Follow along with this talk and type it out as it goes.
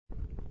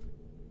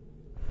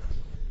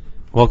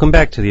Welcome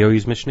back to the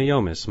OU's Mishnah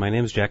Yomis. My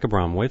name is Jack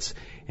Abramowitz,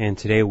 and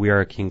today we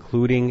are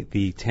concluding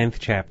the 10th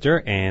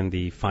chapter and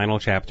the final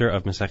chapter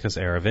of Maseches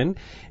Eruvin,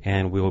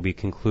 and we will be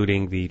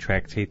concluding the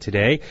tractate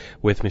today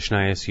with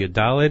Mishnayos Yud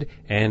Daled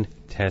and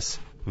Tes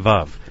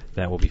Vav.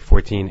 That will be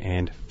 14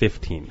 and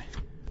 15.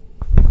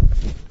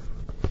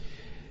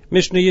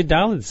 Mishnah Yud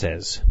Daled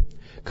says,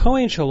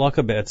 Kohen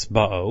shalaka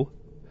be'etzba'o,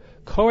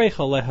 korech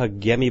aleha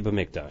gemi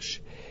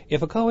b'mikdash.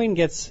 If a Kohen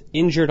gets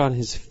injured on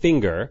his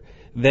finger,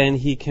 then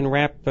he can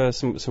wrap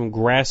some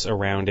grass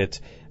around it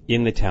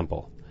in the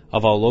temple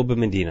of Alo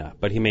b'Medina,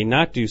 but he may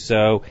not do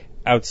so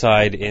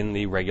outside in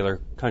the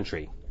regular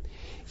country.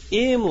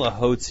 Im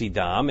lahotzi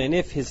dam, and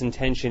if his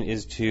intention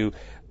is to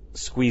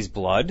squeeze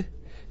blood,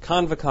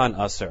 kan v'kan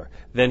aser,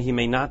 then he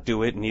may not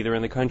do it neither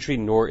in the country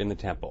nor in the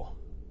temple.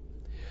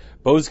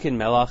 Bozkin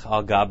melach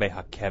al gabe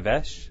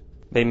hakevesh,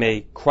 they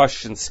may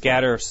crush and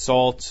scatter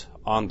salt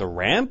on the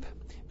ramp,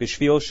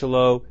 bishvil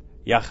shelo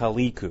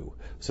yachaliku,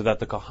 so that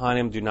the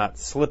Kohanim do not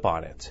slip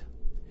on it.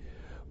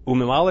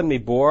 Umimalim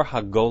mibor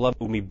hagola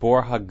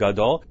umibor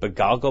hagadol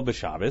begalgal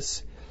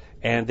b'Shabbos,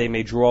 and they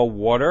may draw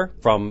water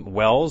from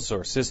wells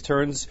or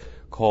cisterns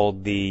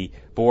called the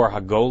bor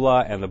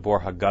hagola and the bor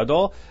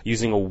hagadol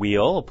using a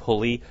wheel, a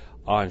pulley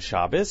on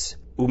Shabbos.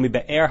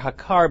 Umibe'er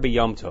hakar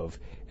b'Yom Tov,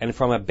 and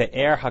from a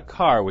be'er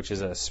hakar, which is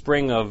a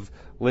spring of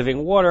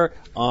living water,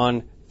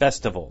 on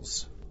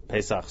festivals,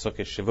 Pesach,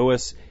 Sukkot,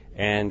 Shavuos.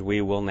 And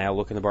we will now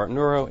look in the Barton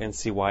Uro and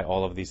see why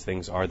all of these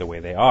things are the way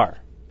they are.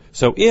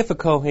 So if a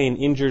Kohen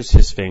injures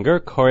his finger,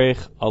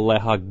 korech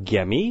aleha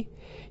gemi,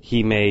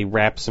 he may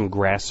wrap some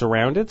grass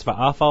around it.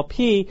 Va'afal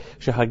pi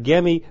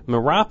shehagemi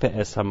merape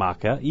es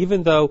hamaka,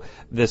 even though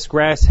this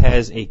grass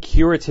has a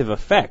curative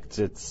effect,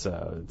 it's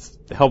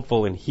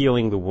helpful in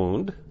healing the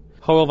wound.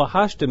 In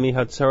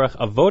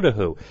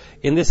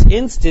this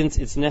instance,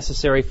 it's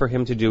necessary for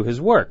him to do his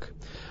work.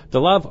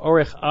 Dalav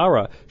orech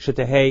ara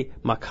shetehei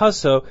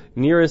makaso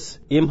niris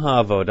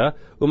imha avoda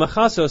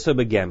umachaso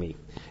sobegemi.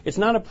 It's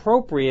not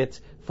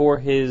appropriate for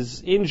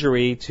his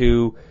injury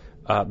to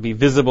be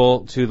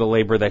visible to the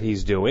labor that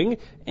he's doing,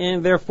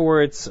 and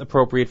therefore it's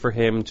appropriate for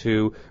him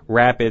to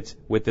wrap it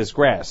with this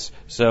grass.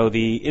 So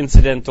the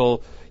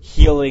incidental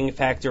healing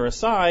factor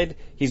aside,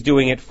 he's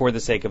doing it for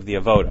the sake of the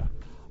avoda.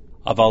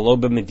 Avalo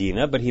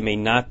b'Medina, but he may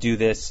not do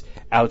this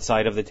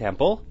outside of the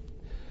temple.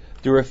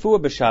 D'refua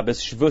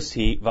b'Shabbos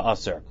shvusi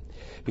va'aser.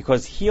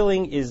 Because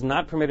healing is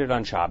not permitted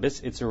on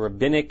Shabbos, it's a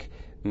rabbinic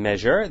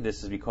measure.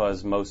 This is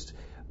because most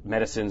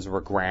medicines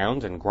were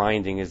ground, and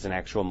grinding is an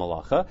actual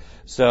malacha.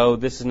 So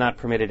this is not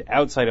permitted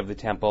outside of the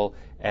temple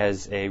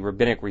as a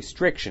rabbinic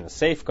restriction, a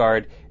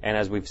safeguard, and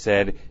as we've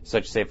said,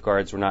 such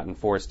safeguards were not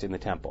enforced in the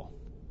temple.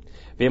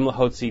 V'im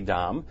lahotzi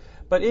dam.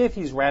 But if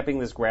he's wrapping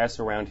this grass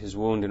around his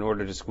wound in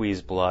order to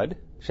squeeze blood,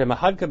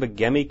 shemahadka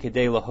begemi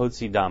kedei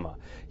lahotzi dama,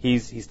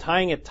 he's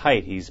tying it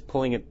tight, he's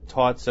pulling it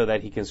taut so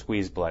that he can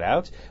squeeze blood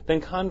out,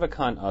 then kan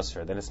v'kan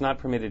aser, then it's not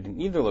permitted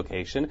in either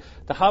location,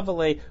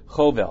 tahavale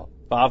chovel,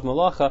 ba'av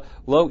malacha,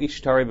 lo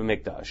ishtari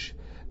b'mikdash.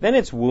 Then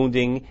it's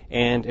wounding,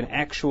 and an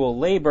actual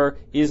labor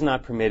is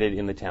not permitted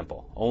in the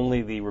temple.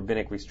 Only the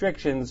rabbinic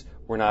restrictions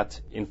were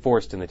not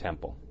enforced in the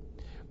temple.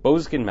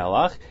 Bozkin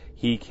melach,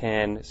 he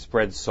can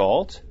spread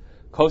salt.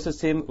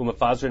 Kosasim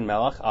umafazrin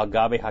melach al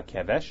gabe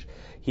hakevesh,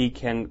 he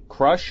can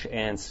crush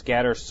and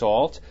scatter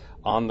salt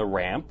on the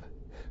ramp.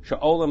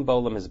 Sha'olam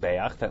bolam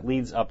mizbeach, that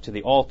leads up to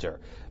the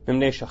altar.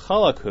 Mimnei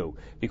shachalaku,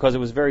 because it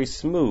was very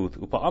smooth.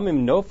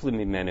 Upa'amim noflim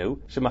mimenu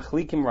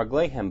shemachlikim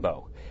ragleihem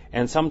bo,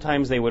 and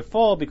sometimes they would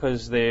fall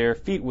because their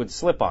feet would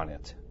slip on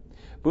it.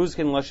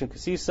 Buzkin lashon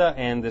kasisa,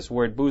 and this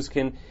word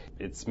buzkin,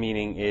 its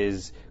meaning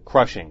is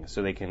crushing,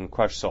 so they can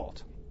crush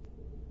salt.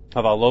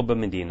 Havalo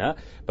b'Medina,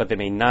 but they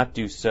may not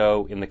do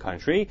so in the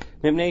country.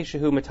 Mimnei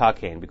shehu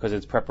metakein, because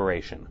it's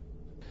preparation.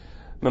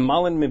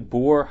 Memalin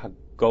mibor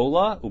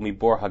hagola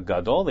umibor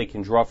hagadol, they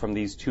can draw from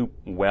these two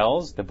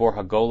wells, the bor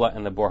hagola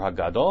and the bor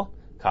hagadol.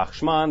 Kach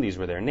shman, these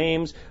were their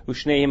names.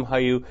 Ushneim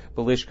hayu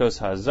belishkos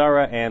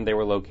hazara, and they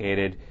were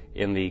located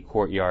in the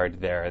courtyard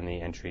there in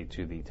the entry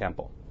to the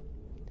temple.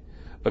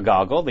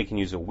 Begalgal, they can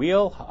use a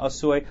wheel.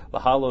 Ha'asui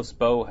lahalos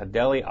bo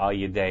hadeli al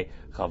yedei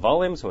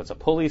chavalim, so it's a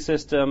pulley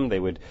system. They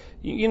would,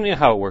 you know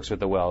how it works with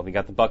the well. They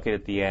got the bucket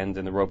at the end,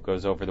 and the rope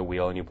goes over the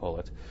wheel, and you pull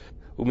it.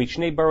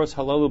 Umichnei baros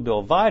halalu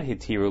bilvad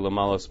hitiru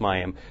lamalos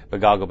mayim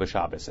begalgal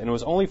b'Shabbos, and it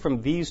was only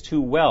from these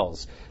two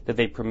wells that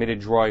they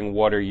permitted drawing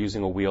water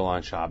using a wheel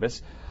on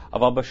Shabbos.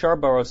 Aval bashar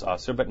baros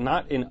aser, but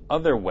not in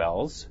other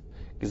wells.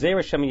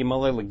 Gzeira shem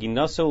yimale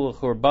leginaso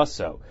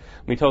l'churbaso.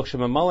 Mitoch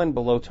shemamalen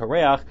below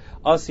tareach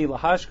asi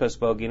lahashkos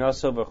bo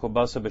ginaso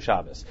v'churbaso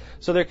b'Shabbos.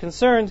 So they're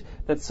concerned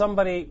that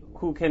somebody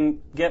who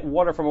can get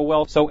water from a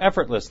well so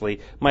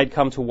effortlessly might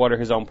come to water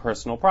his own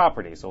personal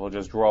property. So he'll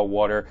just draw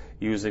water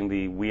using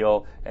the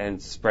wheel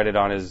and spread it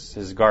on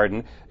his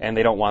garden, and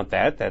they don't want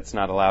that. That's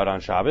not allowed on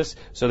Shabbos.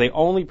 So they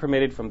only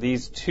permitted from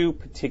these two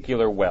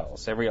particular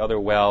wells. Every other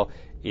well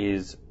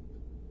is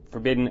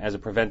forbidden as a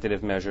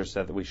preventative measure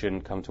so that we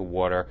shouldn't come to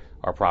water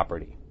our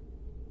property.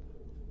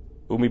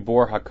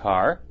 Umibor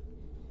hakar,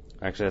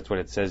 Actually, that's what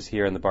it says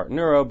here in the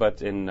Bartanuro,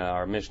 but in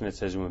our Mishnah it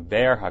says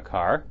Be'er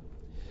Hakar.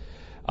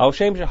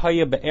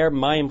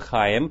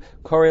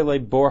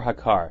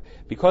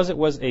 Because it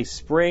was a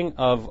spring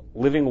of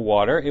living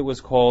water, it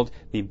was called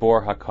the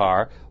Bor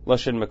Hakar,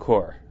 Lashon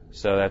Makur.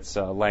 So that's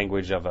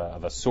language of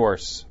a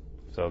source.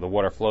 So the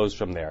water flows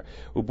from there.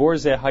 Ubor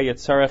ze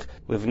hayatzarech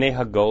livnei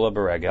hagola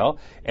beregel.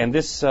 And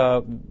this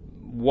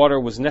water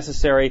was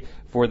necessary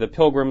for the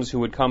pilgrims who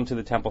would come to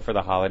the temple for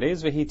the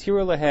holidays.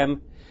 V'hitiru lehem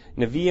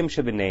neviim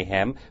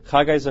shebenehem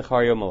Chagai,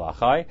 Zechariah,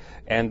 Malachai.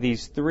 And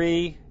these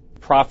three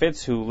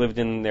prophets who lived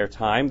in their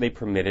time, they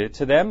permitted it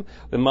to them,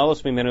 the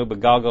malos mimenu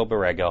begalgal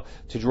beregel,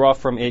 to draw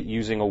from it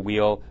using a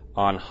wheel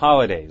on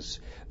holidays.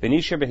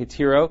 V'nisher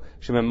behitiro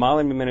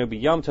shememalim mimenu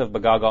b'yom tov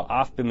begalgal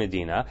af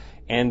b'medina,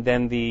 and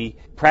then the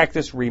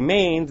practice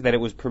remained that it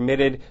was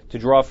permitted to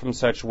draw from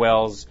such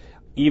wells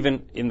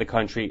even in the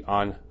country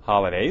on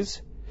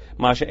holidays.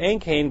 Masha ein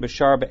kain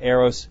b'shar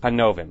be'eros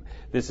hanovim.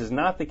 This is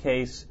not the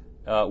case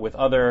with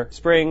other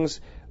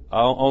springs,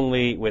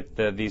 only with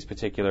these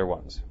particular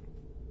ones.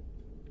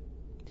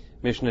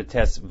 Mishnah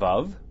Tes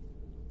Vav.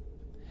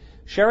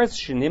 Sheretz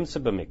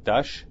shenimtza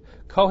b'mikdash,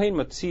 kohen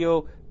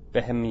motzio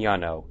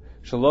behemyano,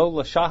 shelo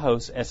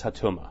l'shahos es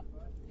hatuma.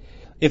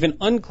 If an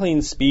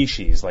unclean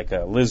species, like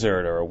a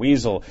lizard or a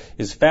weasel,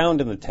 is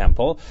found in the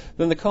temple,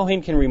 then the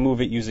kohen can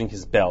remove it using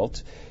his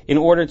belt in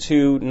order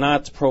to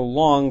not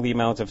prolong the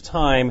amount of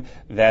time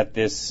that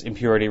this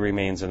impurity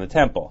remains in the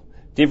temple.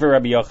 Divrei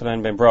Rabbi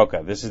Yochanan ben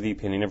Broka. This is the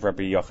opinion of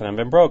Rabbi Yochanan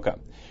ben Broka.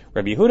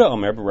 Rabbi Yehuda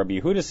Omer, but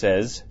Rabbi Yehuda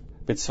says,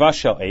 B'tzvah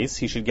shel eis,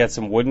 he should get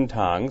some wooden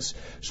tongs,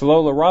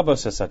 shelo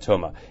l'rabos es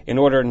hatuma, in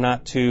order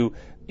not to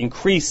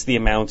increase the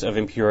amount of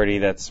impurity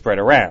that's spread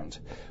around.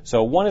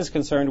 So one is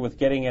concerned with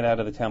getting it out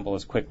of the temple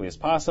as quickly as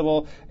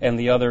possible, and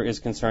the other is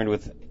concerned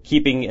with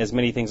keeping as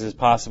many things as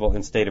possible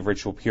in state of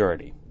ritual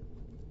purity.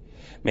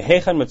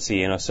 Mehechan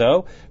motziin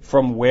oso,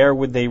 from where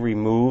would they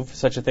remove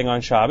such a thing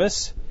on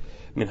Shabbos?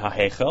 Min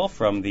ha'hechel,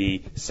 from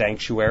the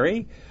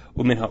sanctuary.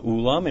 Umin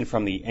ha'ulam, and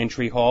from the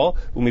entry hall.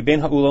 Umibin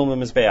ha'ulam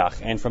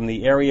u'mizbeach, and from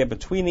the area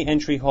between the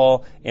entry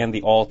hall and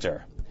the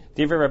altar.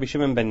 Divrei Rabbi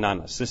Shimon ben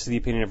Nanas. This is the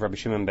opinion of Rabbi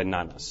Shimon ben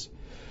Nanas.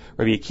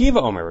 Rabbi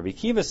Akiva Omer. Rabbi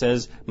Akiva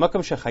says,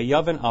 Makom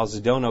shechayaven al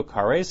zidono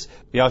kares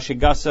v'al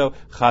shigaso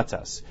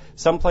chatas.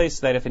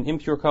 Someplace that if an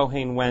impure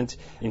kohen went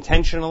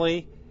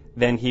intentionally,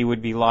 then he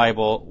would be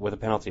liable with a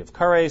penalty of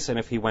kares, and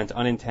if he went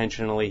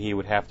unintentionally, he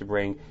would have to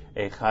bring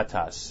a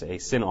chatas, a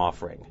sin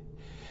offering.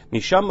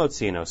 Misham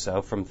motzino,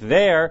 so from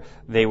there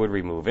they would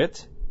remove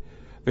it.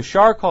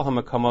 V'shar kol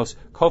hamakomos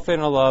kofen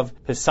alav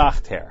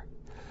pisachter.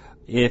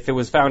 If it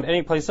was found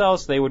anyplace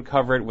else, they would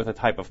cover it with a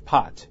type of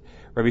pot.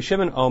 Rabbi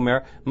Shimon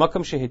Omer,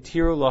 makom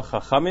shehitiru lach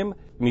chachamim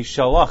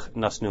mishalach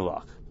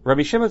nasnulach.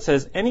 Rabbi Shimon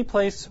says any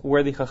place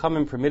where the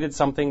chachamim permitted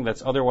something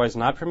that's otherwise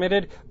not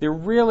permitted, they're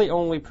really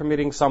only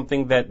permitting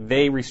something that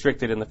they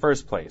restricted in the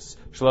first place.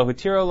 Shelo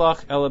hitiru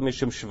lach ela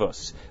mishum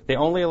shvus. They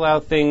only allow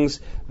things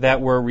that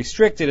were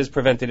restricted as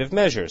preventative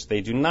measures.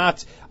 They do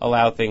not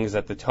allow things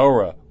that the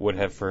Torah would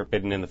have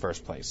forbidden in the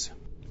first place.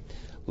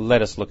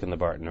 Let us look in the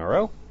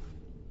Bartanuro.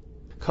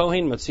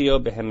 Kohen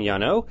Matzio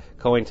Behemyano.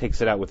 Kohen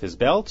takes it out with his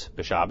belt,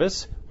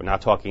 B'Shabbos. We're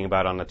not talking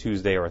about on a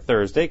Tuesday or a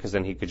Thursday, because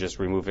then he could just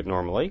remove it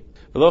normally.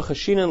 V'lo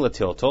Chashinan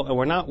Latiltol, and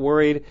we're not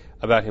worried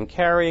about him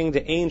carrying the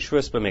Ein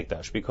Shvus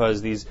B'Mikdash,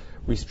 because these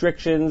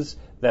restrictions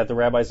that the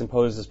rabbis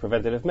impose as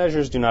preventative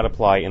measures do not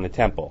apply in the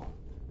temple.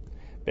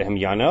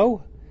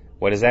 Behemyano,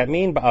 what does that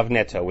mean?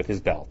 Ba'avneto, with his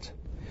belt.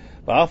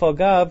 Ba'afal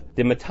gav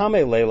de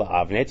matame leila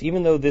avnet,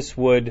 even though this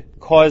would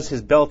cause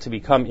his belt to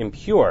become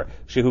impure,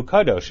 shehu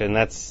kadosh, and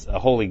that's a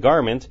holy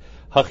garment,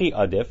 hachi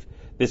adif,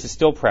 this is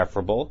still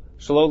preferable,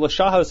 shelo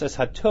l'shahos es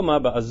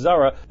hatuma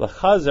ba'azara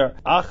l'chazar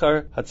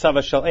achar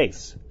hatzava shel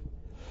eis,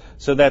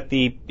 so that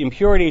the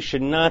impurity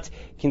should not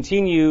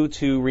continue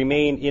to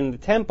remain in the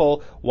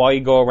temple while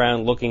you go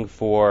around looking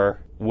for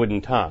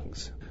wooden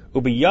tongs.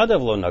 Ubiyadav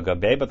lo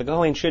nagabe, but the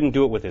kohen shouldn't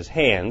do it with his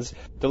hands.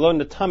 De lo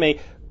natame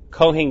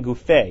Kohen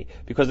Gufei,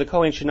 because the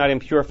Kohen should not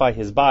impurify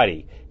his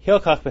body.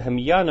 Hilchach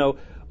behemyano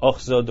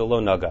ochzo de lo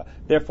naga.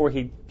 Therefore,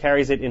 he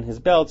carries it in his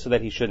belt so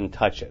that he shouldn't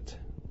touch it.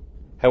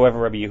 However,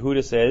 Rabbi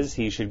Yehuda says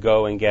he should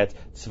go and get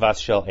tzvas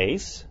shel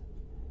eis,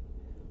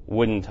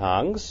 wooden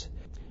tongs,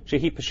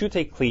 shehi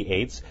peshute kli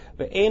eitz,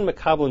 ve'ein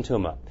mekablon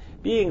tuma.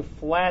 Being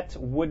flat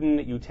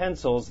wooden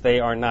utensils, they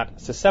are not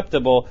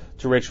susceptible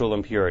to ritual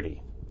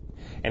impurity.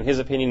 And his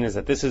opinion is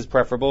that this is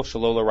preferable,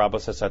 shelo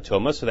l'rabos es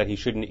hatuma, so that he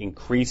shouldn't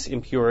increase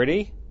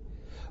impurity.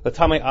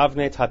 L'tamei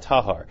avne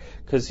tatahar,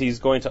 because he's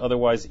going to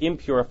otherwise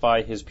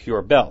impurify his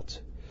pure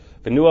belt.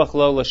 V'nuach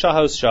lo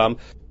l'shahos sham,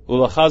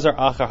 u'lachazar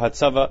achar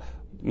hatzava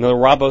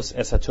milrabos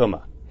es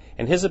hatuma.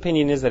 And his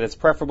opinion is that it's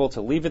preferable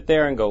to leave it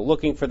there and go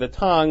looking for the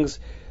tongs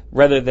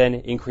rather than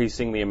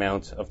increasing the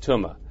amount of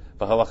tuma.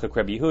 V'halacha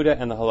Rabbi Yehuda,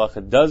 and the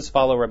halacha does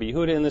follow Rabbi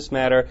Yehuda in this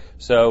matter,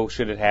 so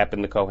should it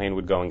happen, the Kohen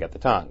would go and get the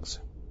tongs.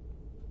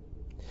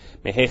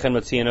 Mehechan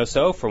Motziano,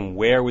 so from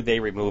where would they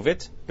remove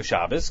it?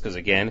 B'Shabbos, because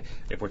again,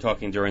 if we're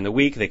talking during the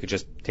week, they could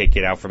just take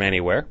it out from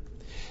anywhere.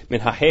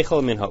 Min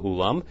ha'hechel min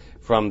ha'ulam,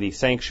 from the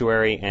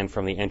sanctuary and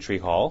from the entry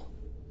hall.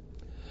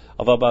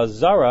 Avaba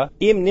zara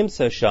im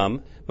nimsa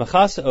sham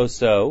machasa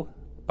oso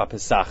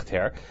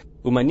b'pesachter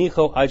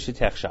umanicho ad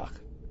shetechshach.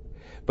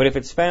 But if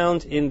it's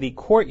found in the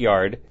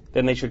courtyard,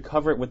 then they should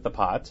cover it with the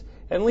pot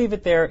and leave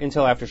it there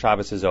until after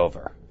Shabbos is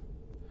over.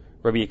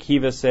 Rabbi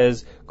Akiva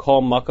says,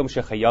 Kol makom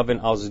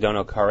shechayavin al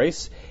zidono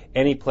kares,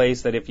 any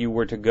place that if you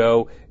were to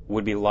go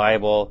would be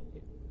liable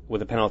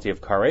with a penalty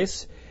of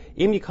kares.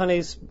 Im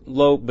yikanes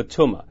lo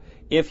betuma,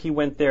 if he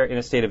went there in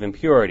a state of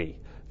impurity.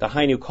 The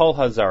hainu kol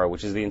hazara,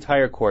 which is the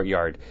entire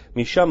courtyard.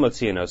 Misham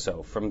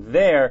motzianoso, from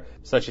there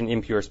such an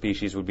impure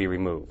species would be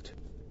removed.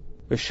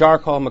 V'shar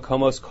kol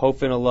makomos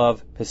kofin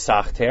alav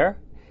pesachter,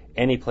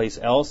 any place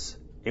else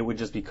it would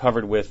just be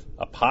covered with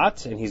a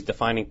pot, and he's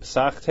defining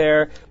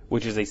pesachter,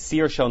 which is a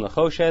seer shel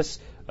nechoshes.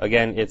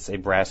 Again, it's a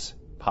brass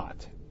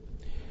pot.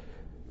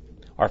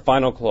 Our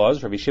final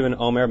clause, Rabbi Shimon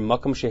Omer,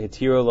 makom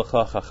shehitiru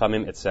lecha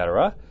chachamim,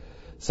 etc.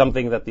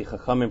 Something that the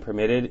chachamim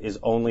permitted is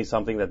only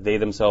something that they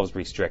themselves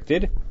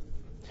restricted.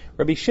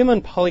 Rabbi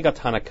Shimon Paligat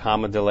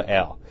Tanakama de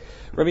La'el.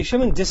 Rabbi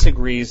Shimon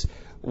disagrees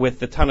with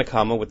the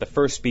Tanakama, with the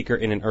first speaker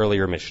in an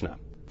earlier Mishnah.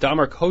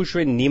 Damar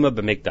Koshrin Nima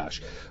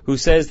B'Mikdash, who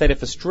says that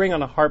if a string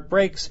on a harp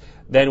breaks,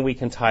 then we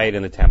can tie it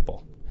in the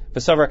temple.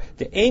 V'savar,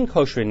 the Ein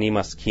Koshrin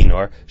Nimas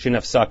Kinor,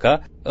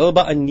 Shinafsaka,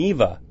 Ilba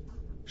Aniva,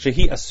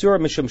 Shehi Asura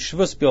Mishum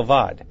Shvus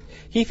Bilvad.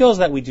 He feels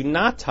that we do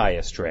not tie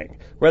a string.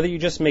 Rather, you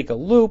just make a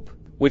loop,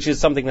 which is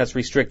something that's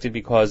restricted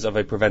because of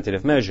a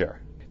preventative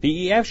measure. And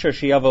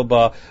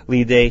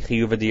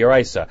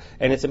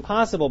it's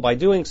impossible by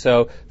doing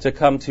so to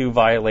come to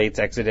violate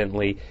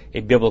accidentally a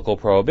biblical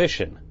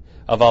prohibition.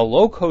 But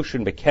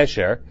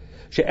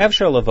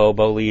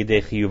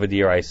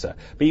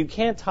you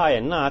can't tie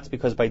a knot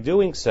because by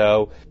doing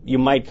so, you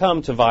might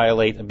come to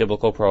violate a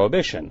biblical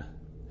prohibition.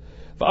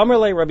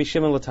 Rabbi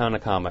Shimon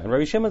and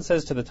Rabbi Shimon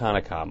says to the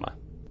Tanakama,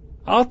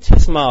 Al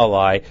tisma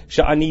alai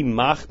sha'ani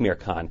machmir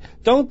kan.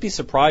 Don't be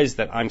surprised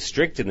that I'm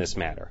strict in this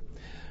matter.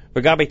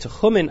 V'gabe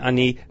techumin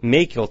ani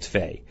mekil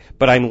tfei.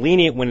 But I'm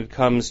lenient when it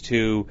comes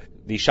to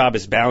the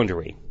Shabbos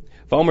boundary.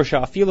 V'omer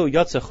sha'afilu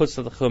yotza chutz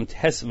l'techum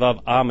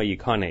tesvav ama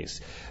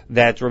yikanes.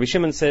 That Rabbi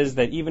Shimon says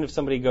that even if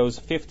somebody goes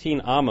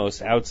 15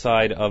 amos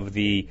outside of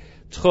the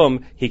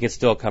tchum, he can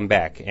still come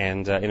back.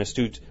 And an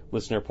astute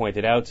listener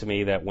pointed out to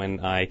me that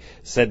when I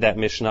said that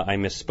Mishnah, I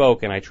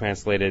misspoke and I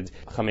translated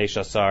Chamesh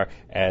Asar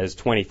as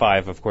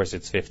 25. Of course,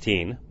 it's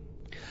 15.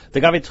 The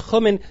Gavi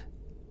Tchumin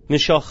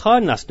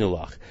Nishalcha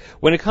Nasnulach.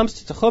 When it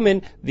comes to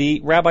Tchumin,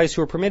 the rabbis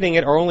who are permitting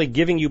it are only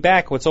giving you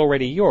back what's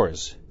already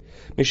yours.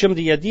 Mishum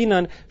di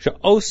Yadinan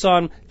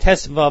She'osan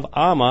Tesvav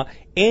Ama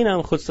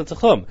Einan Chutz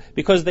Tchum,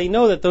 because they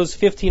know that those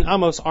 15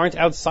 amos aren't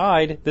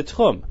outside the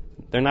Tchum.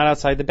 They're not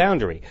outside the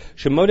boundary.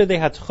 Shemodeh de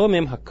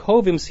hatchumim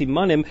hakovim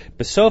simanim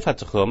besof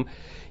hatchum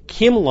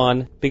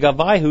kimlan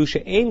bigavayhu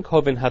she'ein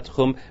kovin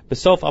hatchum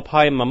besof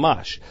apayim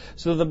mamash.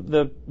 So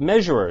the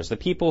measurers, the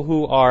people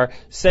who are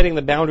setting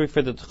the boundary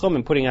for the tchum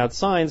and putting out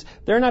signs,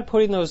 they're not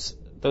putting those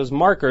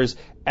markers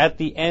at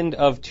the end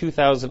of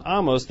 2,000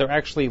 amos. They're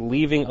actually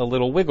leaving a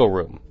little wiggle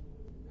room.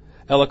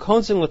 They leave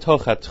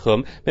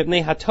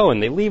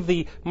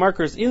the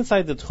markers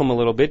inside the tchum a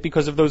little bit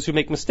because of those who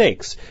make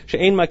mistakes.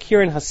 She'ein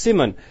makirin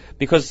hasiman,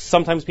 because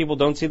sometimes people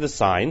don't see the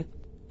sign.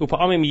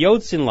 Upa'amim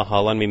yotzin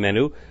lahalan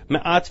mimenu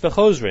me'at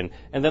v'chozrin,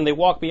 and then they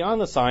walk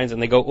beyond the signs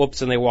and they go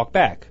oops and they walk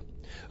back.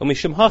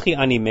 Umishim hachi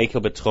ani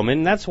mekel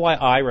betchumin. That's why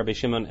I, Rabbi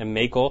Shimon, am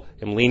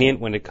lenient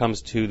when it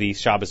comes to the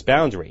Shabbos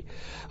boundary.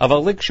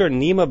 Avalikshur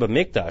nima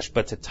b'mikdash,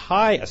 but to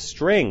tie a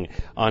string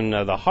on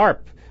the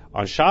harp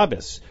on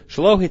Shabbos,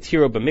 shelo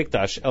hitiro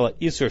b'mikdash ela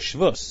isur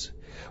shvus,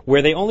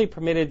 where they only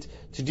permitted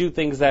to do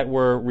things that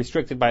were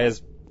restricted by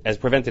as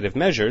preventative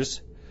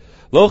measures,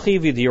 lo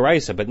chivi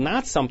d'oraisa, but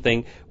not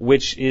something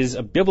which is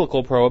a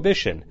biblical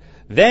prohibition.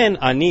 Then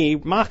ani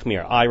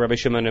machmir, I Rabbi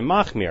Shimon am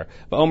machmir,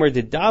 va'omer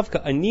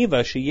didavka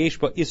aniva sheyesh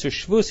ba isur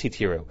shvus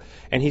hitiru,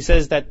 and he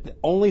says that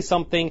only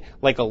something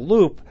like a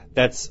loop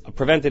that's a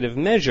preventative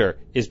measure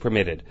is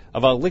permitted.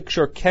 Aval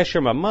likshor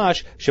kesher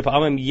mamash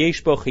shepa'amim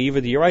yesh bo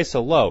chayiva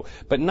d'oraisa lo,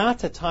 but not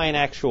to tie an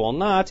actual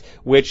knot,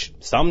 which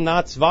some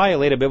knots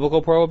violate a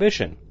biblical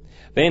prohibition.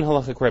 Vein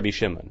halacha Rabbi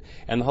Shimon.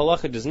 And the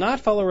halacha does not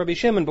follow Rabbi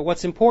Shimon, but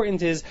what's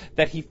important is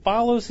that he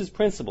follows his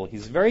principle.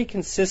 He's very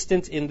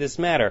consistent in this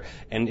matter.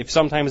 And if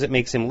sometimes it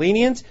makes him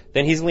lenient,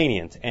 then he's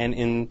lenient. And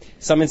in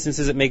some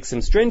instances it makes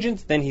him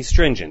stringent, then he's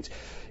stringent.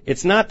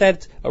 It's not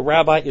that a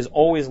rabbi is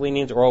always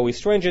lenient or always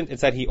stringent,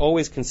 it's that he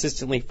always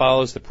consistently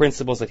follows the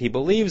principles that he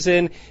believes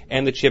in,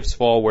 and the chips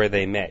fall where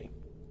they may.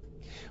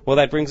 Well,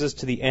 that brings us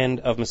to the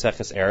end of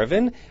Maseches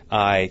Eruvin.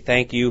 I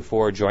thank you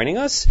for joining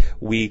us.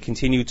 We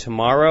continue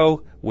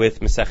tomorrow with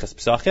Maseches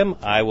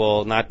Pesachim. I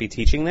will not be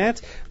teaching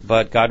that,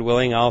 but God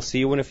willing, I'll see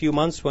you in a few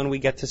months when we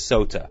get to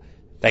Sota.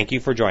 Thank you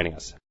for joining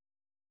us.